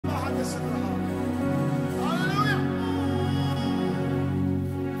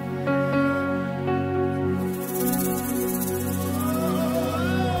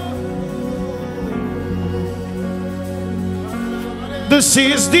This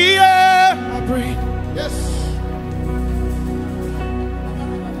is the air I breathe. Yes.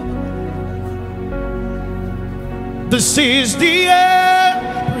 This is the air I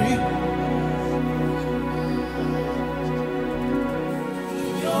breathe.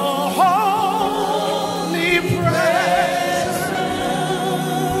 Your holy presence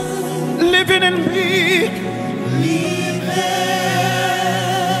living in me.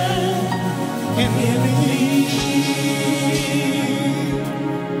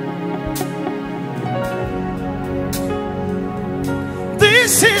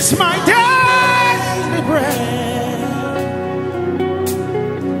 This is my daily bread.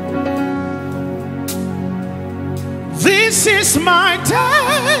 This is my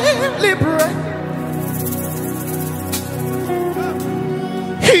daily bread.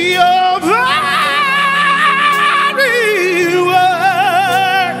 Your very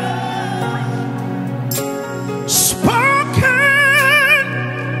word spoken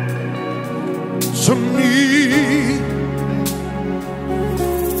to me.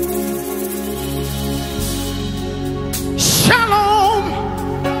 Shalom,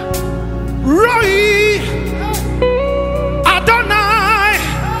 Roy, Adonai,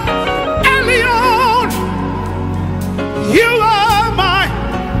 Elion, you are my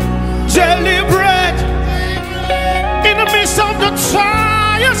daily bread. In the midst of the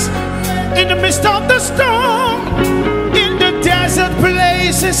trials, in the midst of the storm, in the desert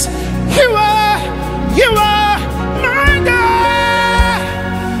places, you are my God,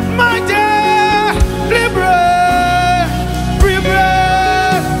 my daily bread.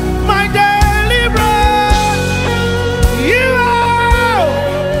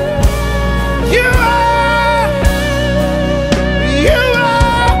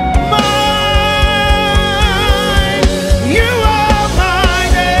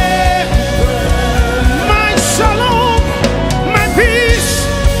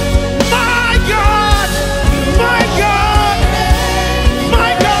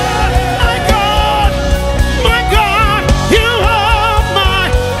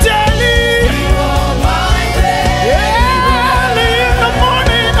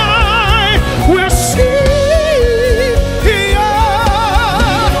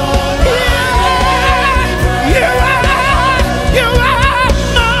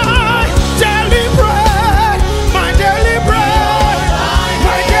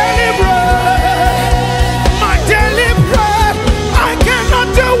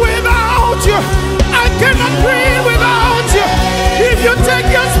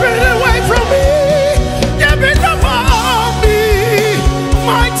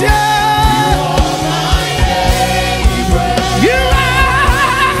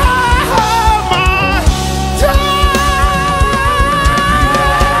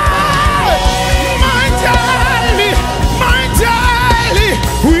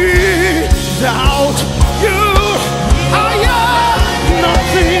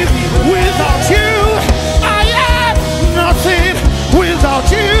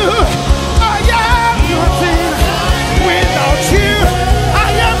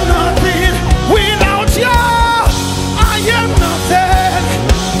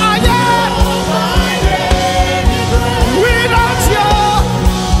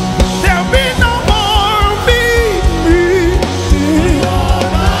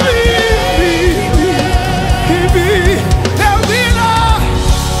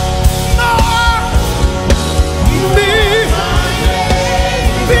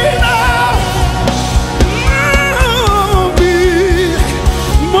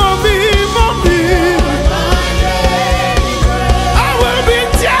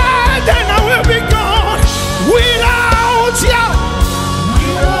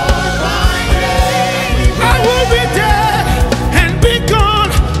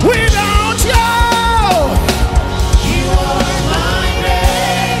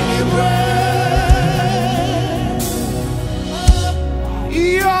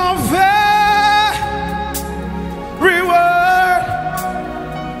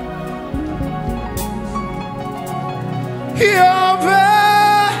 Your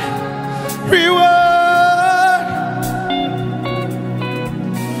very word,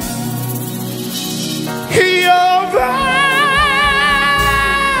 your very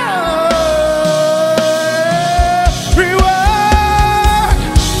word,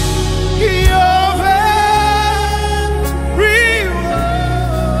 your very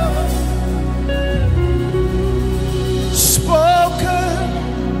word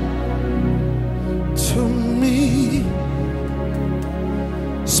spoken to me.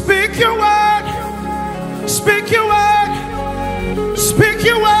 Speak your word, speak your word, speak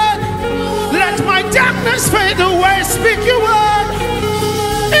your word. Let my darkness fade away. Speak your word.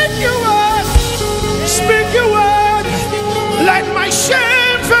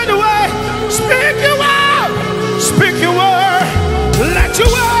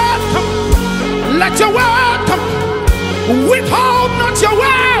 your word come. Withhold not your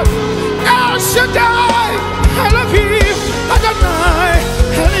word. El Shaddai, Elohim, Adonai,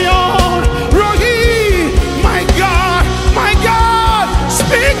 Elion, Rohi. My God,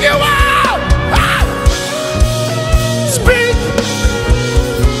 speak you out. Ah! Speak,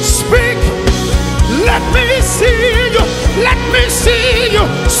 speak. Let me see you. Let me see you.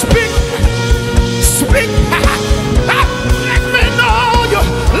 Speak, speak. Let me know you.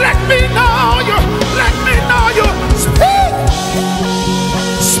 Let me know you. Let me know you. Speak,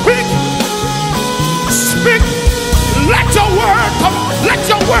 speak, speak. Let your word come. Let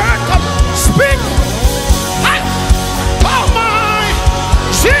your word come. Speak. Oh my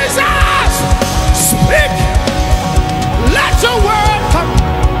Jesus. Speak. Let your word come.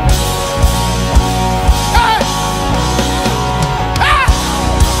 Hey. Hey.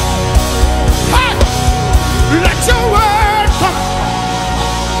 Hey. Let your word come.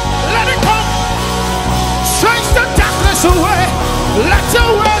 Let it come. Chase the darkness away. Let your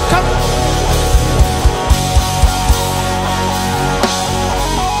word come.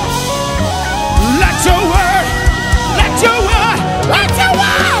 Let your word. Let your word. Let your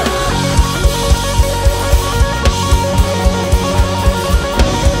word.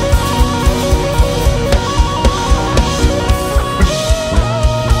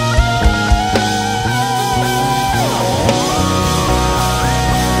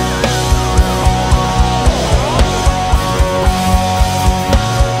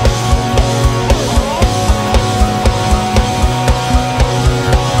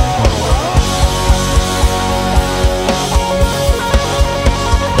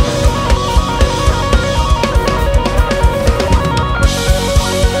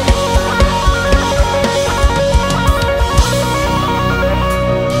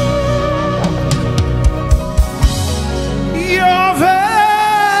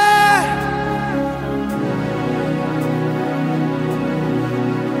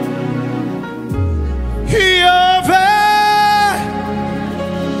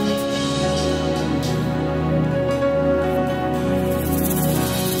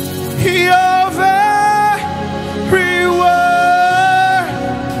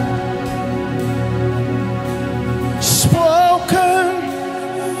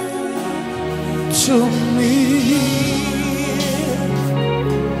 To me,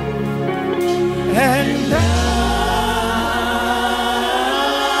 and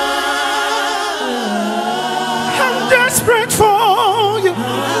I'm desperate for you.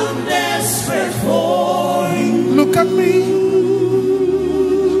 I'm desperate for you. Look at me,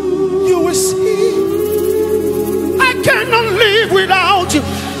 you will see. I cannot live without you.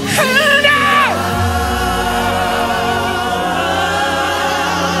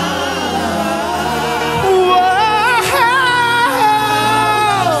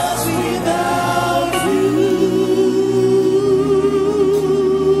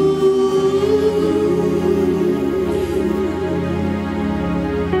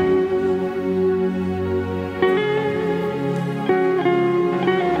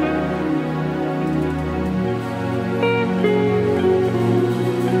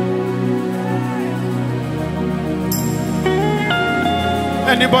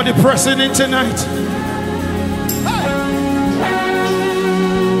 And anybody pressing in tonight?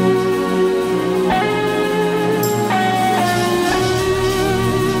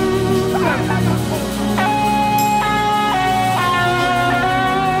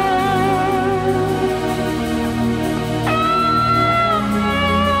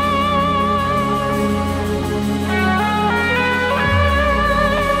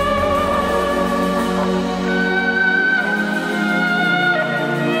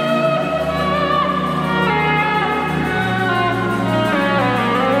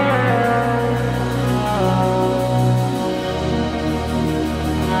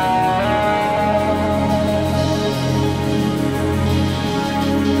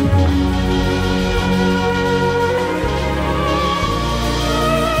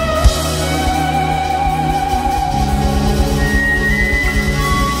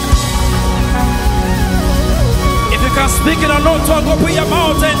 Speak in a no tongue, open your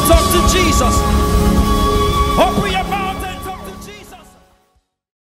mouth and talk to Jesus. Open your